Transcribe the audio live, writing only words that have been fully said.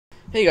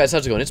Hey guys,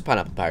 how's it going? It's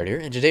Pineapple Pirate here,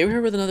 and today we're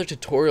here with another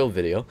tutorial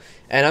video,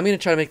 and I'm going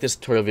to try to make this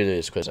tutorial video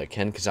as quick as I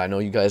can, because I know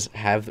you guys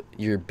have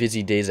your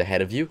busy days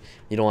ahead of you.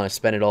 You don't want to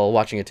spend it all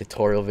watching a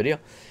tutorial video.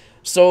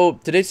 So,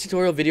 today's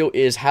tutorial video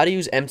is how to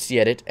use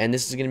McEdit, and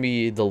this is going to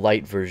be the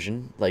light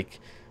version,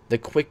 like, the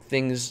quick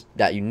things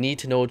that you need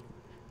to know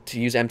to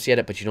use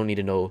McEdit, but you don't need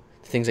to know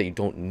things that you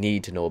don't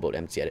need to know about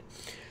McEdit.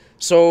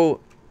 So,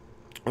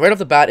 right off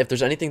the bat, if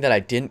there's anything that I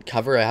didn't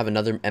cover, I have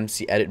another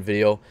McEdit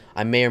video.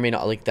 I may or may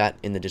not link that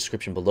in the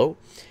description below.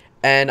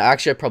 And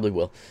actually, I probably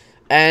will.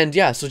 And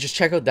yeah, so just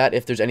check out that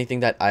if there's anything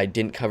that I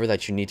didn't cover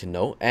that you need to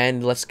know.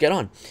 And let's get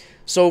on.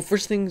 So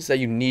first things that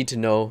you need to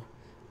know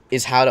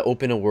is how to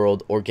open a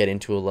world or get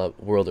into a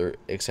world, or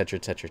etc,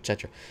 etc,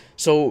 etc.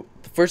 So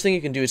the first thing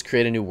you can do is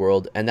create a new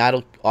world. And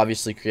that'll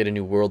obviously create a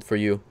new world for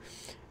you.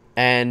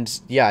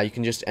 And yeah, you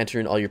can just enter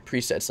in all your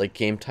presets like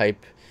game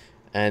type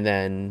and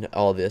then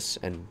all this,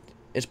 and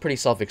it's pretty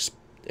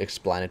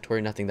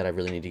self-explanatory, nothing that I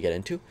really need to get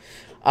into.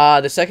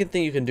 The second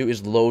thing you can do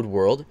is load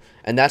world,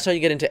 and that's how you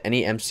get into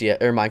any MCEdit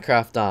or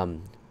Minecraft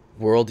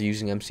world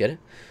using MCEdit.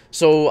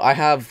 So I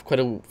have quite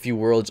a few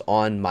worlds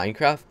on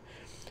Minecraft.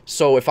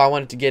 So if I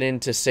wanted to get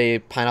into, say,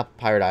 Pineapple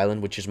Pirate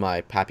Island, which is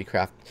my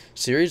Pappycraft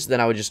series,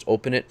 then I would just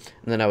open it,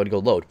 and then I would go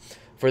load.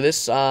 For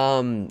this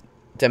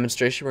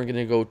demonstration, we're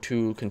gonna go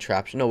to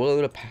contraption. No, we'll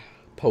go to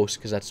post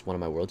because that's one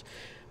of my worlds,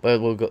 but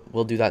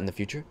we'll do that in the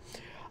future.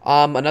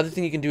 Another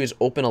thing you can do is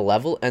open a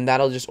level, and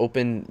that'll just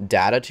open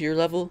data to your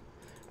level,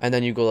 and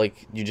then you go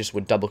like, you just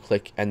would double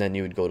click, and then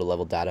you would go to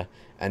level data,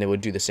 and it would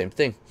do the same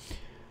thing.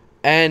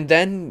 And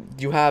then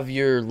you have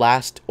your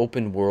last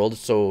open world.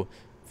 So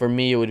for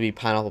me, it would be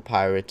Pineapple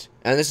Pirate,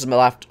 and this is my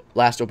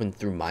last open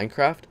through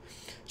Minecraft.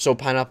 So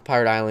Pineapple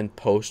Pirate Island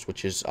post,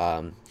 which is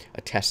a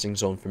testing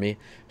zone for me.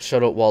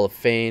 Shoutout Wall of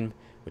Fame,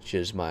 which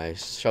is my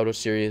Shoutout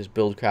series,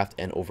 Buildcraft,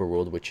 and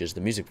Overworld, which is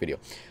the music video.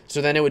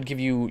 So then it would give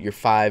you your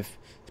 5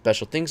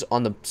 special things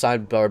on the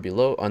sidebar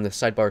below, on the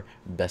sidebar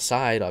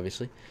beside,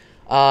 obviously.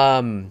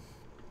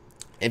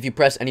 If you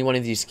press any one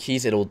of these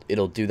keys, it'll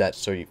do that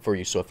for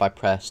you. So if I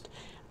pressed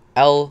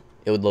L,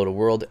 it would load a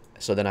world.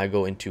 So then I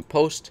go into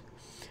post,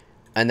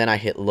 and then I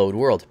hit load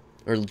world,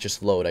 or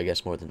just load, I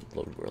guess, more than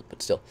load world,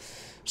 but still.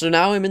 So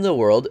now I'm in the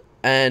world,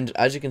 and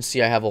as you can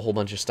see, I have a whole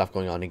bunch of stuff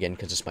going on again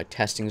because it's my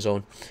testing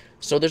zone.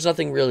 So there's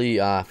nothing really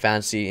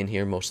fancy in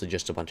here, mostly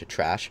just a bunch of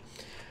trash.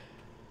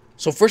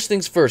 So first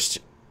things first,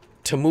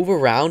 to move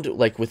around,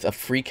 like with a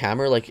free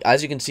camera, like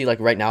as you can see, like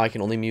right now I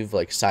can only move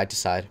like side to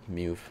side,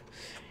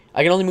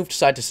 I can only move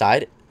side to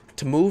side.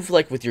 To move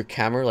like with your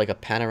camera, like a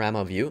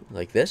panorama view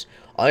like this,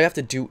 all you have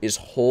to do is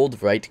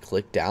hold right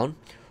click down,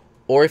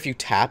 or if you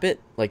tap it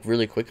like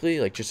really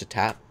quickly, like just a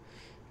tap,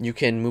 you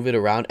can move it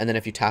around, and then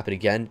if you tap it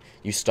again,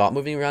 you stop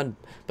moving around.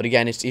 But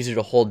again, it's easier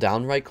to hold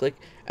down right click,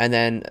 and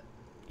then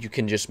you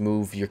can just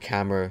move your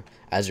camera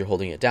as you're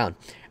holding it down.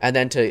 And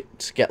then to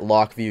get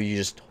lock view, you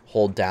just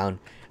hold down,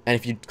 and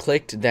if you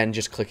clicked, then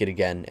just click it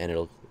again, and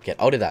it'll get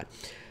out of that.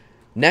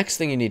 Next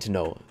thing you need to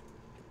know,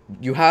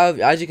 you have,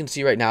 as you can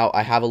see right now,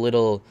 I have a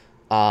little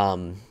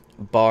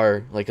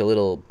bar, like a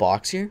little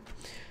box here.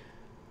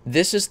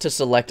 This is to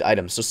select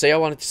items. So say I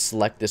wanted to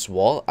select this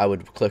wall, I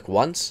would click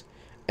once,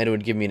 and it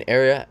would give me an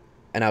area,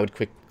 and I would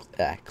click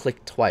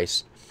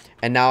twice.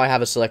 And now I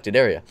have a selected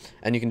area,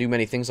 and you can do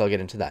many things. I'll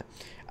get into that.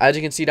 As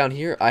you can see down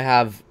here, I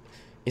have,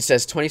 it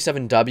says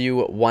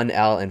 27W,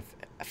 1L, and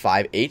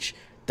 5H.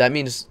 That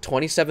means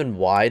 27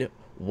 wide,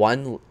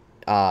 1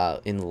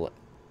 in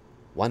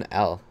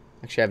 1L.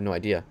 Actually, I have no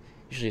idea.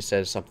 Usually it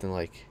says something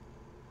like,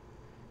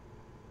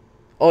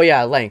 oh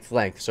yeah, length,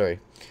 sorry.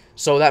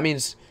 So that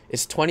means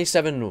it's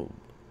 27,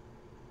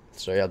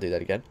 sorry, I'll do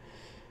that again.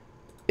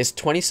 It's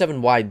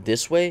 27 wide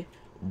this way,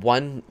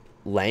 1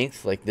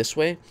 length, like this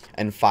way,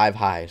 and 5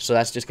 high. So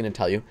that's just going to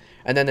tell you.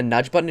 And then the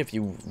nudge button, if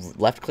you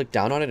left click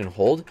down on it and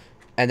hold,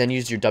 and then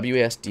use your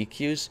WASD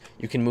keys,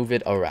 you can move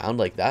it around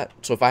like that.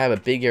 So if I have a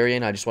big area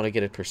and I just want to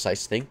get a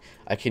precise thing,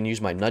 I can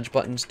use my nudge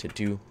buttons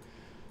to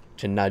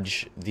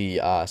nudge the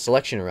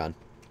selection around.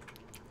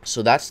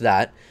 So that's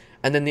that.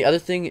 And then the other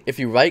thing, if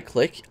you right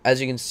click,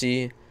 as you can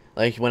see,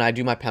 like when I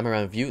do my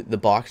panorama view, the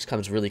box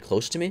comes really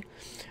close to me.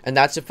 And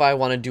that's if I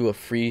want to do a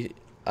free,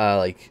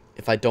 like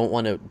if I don't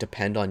want to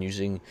depend on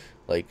using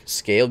like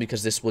scale,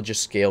 because this will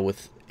just scale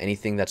with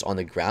anything that's on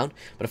the ground.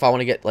 But if I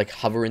want to get like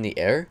hover in the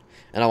air,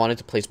 and I wanted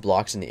to place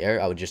blocks in the air,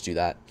 I would just do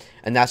that.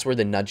 And that's where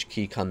the nudge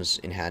key comes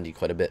in handy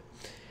quite a bit.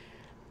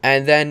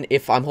 And then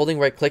if I'm holding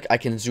right click, I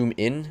can zoom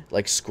in,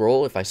 like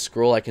scroll. If I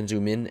scroll, I can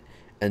zoom in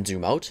and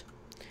zoom out.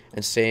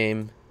 And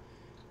same,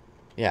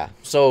 yeah.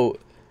 So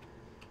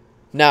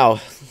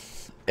now,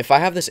 if I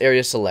have this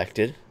area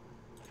selected,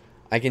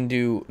 I can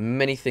do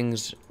many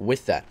things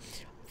with that.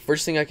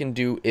 First thing I can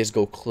do is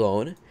go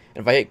clone.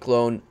 And if I hit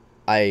clone,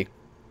 I've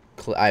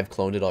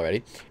cloned it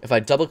already. If I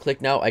double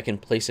click now, I can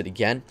place it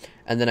again,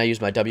 and then I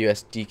use my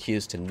WSD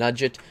keys to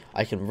nudge it.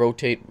 I can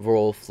rotate,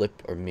 roll,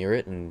 flip, or mirror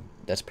it, and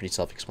that's pretty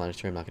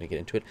self-explanatory. I'm not going to get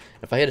into it.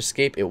 If I hit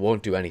escape, it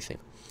won't do anything.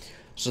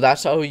 So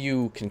that's how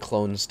you can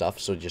clone stuff.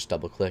 So just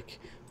double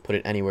click, put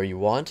it anywhere you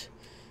want,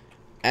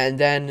 And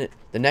then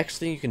the next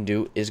thing you can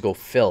do is go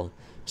fill.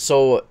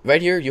 So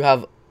right here you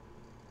have,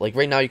 like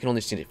right now you can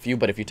only see a few,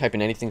 but if you type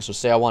in anything, so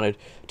say I wanted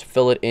to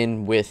fill it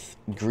in with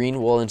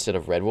green wool instead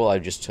of red wool, I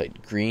would just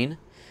type green,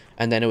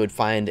 and then it would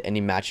find any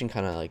matching,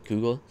 kind of like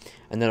Google,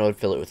 and then it would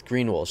fill it with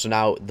green wool. So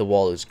now the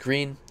wall is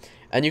green,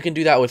 and you can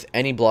do that with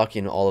any block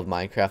in all of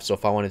Minecraft. So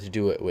if I wanted to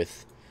do it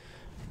with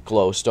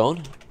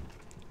glowstone,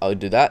 I would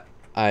do that.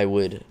 I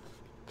would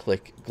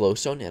click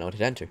glowstone and I would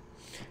hit enter,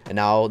 and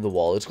now the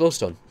wall is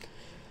glowstone.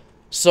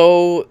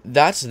 So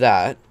that's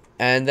that.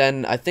 And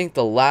then I think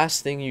the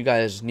last thing you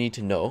guys need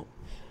to know,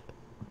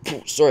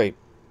 sorry,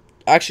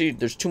 actually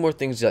there's two more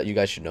things that you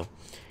guys should know.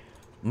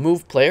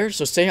 Move player.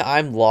 So say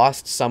I'm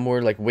lost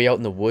somewhere like way out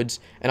in the woods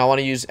and I want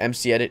to use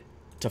MCEdit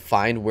to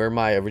find where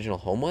my original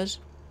home was.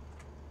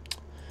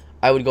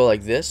 I would go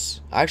like this.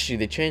 Actually,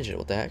 they changed it.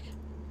 What the heck?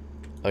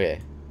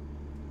 Okay.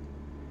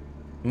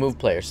 Move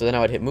player. So then I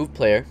would hit move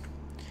player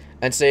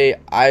and say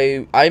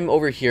I'm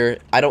over here.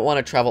 I don't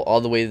want to travel all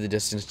the way the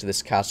distance to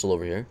this castle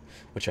over here,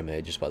 which I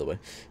made, just by the way.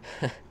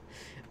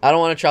 I don't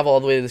want to travel all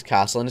the way to this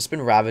castle, and it's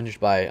been ravaged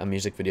by a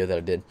music video that I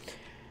did.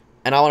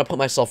 And I want to put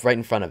myself right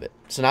in front of it.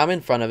 So now I'm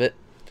in front of it,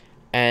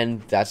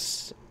 and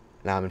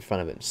now I'm in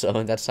front of it.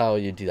 So that's how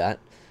you do that.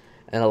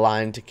 And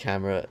align to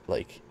camera,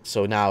 like,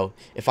 so now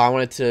if I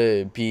wanted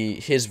to be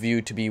his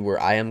view to be where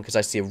I am, because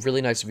I see a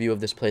really nice view of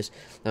this place,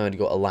 then I'm going to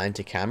go align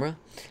to camera.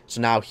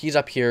 So now he's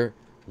up here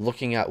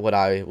looking at what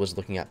I was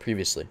looking at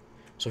previously.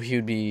 So he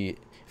would be,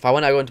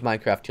 when I go into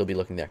Minecraft, he'll be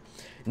looking there.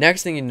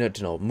 Next thing you need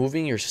to know,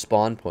 moving your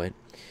spawn point.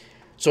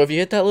 So if you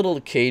hit that little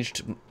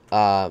caged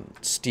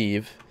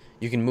Steve,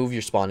 you can move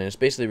your spawn, and it's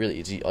basically really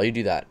easy. All you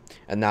do that,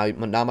 and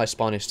now my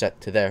spawn is set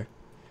to there.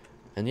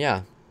 And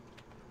yeah.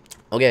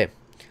 Okay.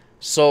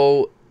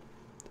 So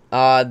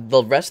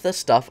the rest of the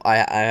stuff I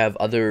have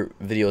other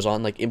videos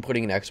on, like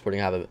importing and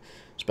exporting. I have a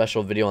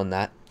special video on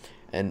that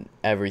and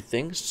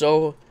everything.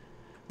 So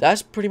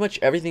that's pretty much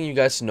everything you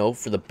guys know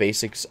for the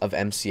basics of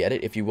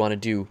MCEdit. If you want to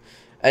do,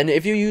 and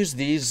if you use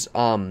these,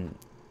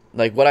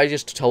 like what I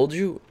just told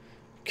you,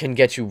 can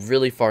get you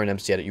really far in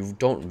MCEdit. You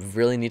don't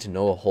really need to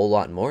know a whole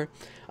lot more,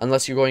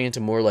 unless you're going into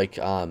more like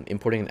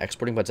importing and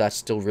exporting, but that's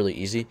still really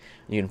easy.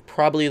 You can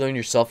probably learn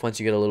yourself once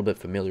you get a little bit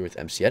familiar with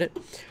MCEdit.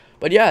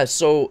 But yeah,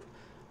 so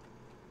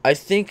I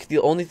think the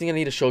only thing I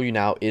need to show you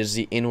now is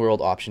the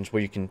in-world options,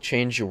 where you can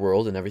change your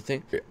world and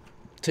everything.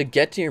 To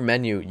get to your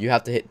menu, you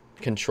have to hit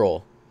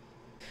Control.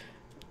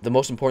 The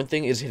most important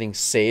thing is hitting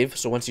save.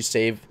 So once you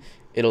save,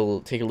 it'll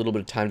take a little bit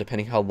of time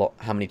depending how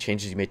many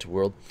changes you made to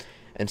world,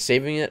 and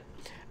saving it.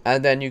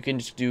 And then you can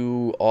just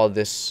do all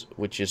this,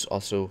 which is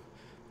also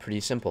pretty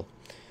simple.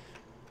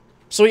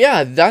 So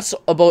yeah, that's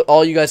about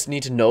all you guys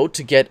need to know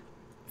to get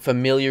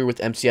familiar with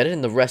MCEdit,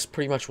 and the rest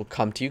pretty much will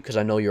come to you, because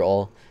I know you're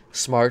all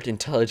smart,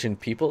 intelligent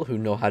people who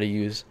know how to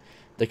use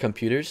the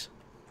computers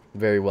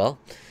very well.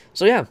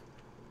 So yeah,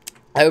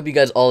 I hope you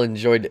guys all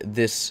enjoyed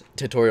this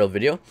tutorial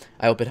video.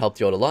 I hope it helped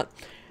you out a lot.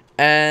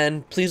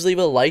 And please leave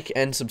a like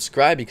and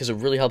subscribe, because it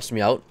really helps me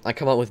out. I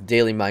come out with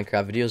daily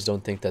Minecraft videos.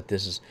 Don't think that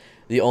this is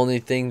the only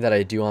thing that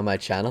I do on my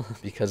channel,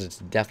 because it's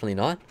definitely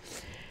not.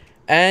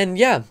 And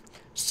yeah,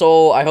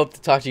 so I hope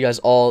to talk to you guys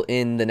all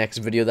in the next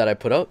video that I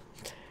put out.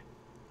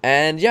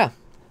 And yeah,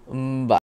 bye.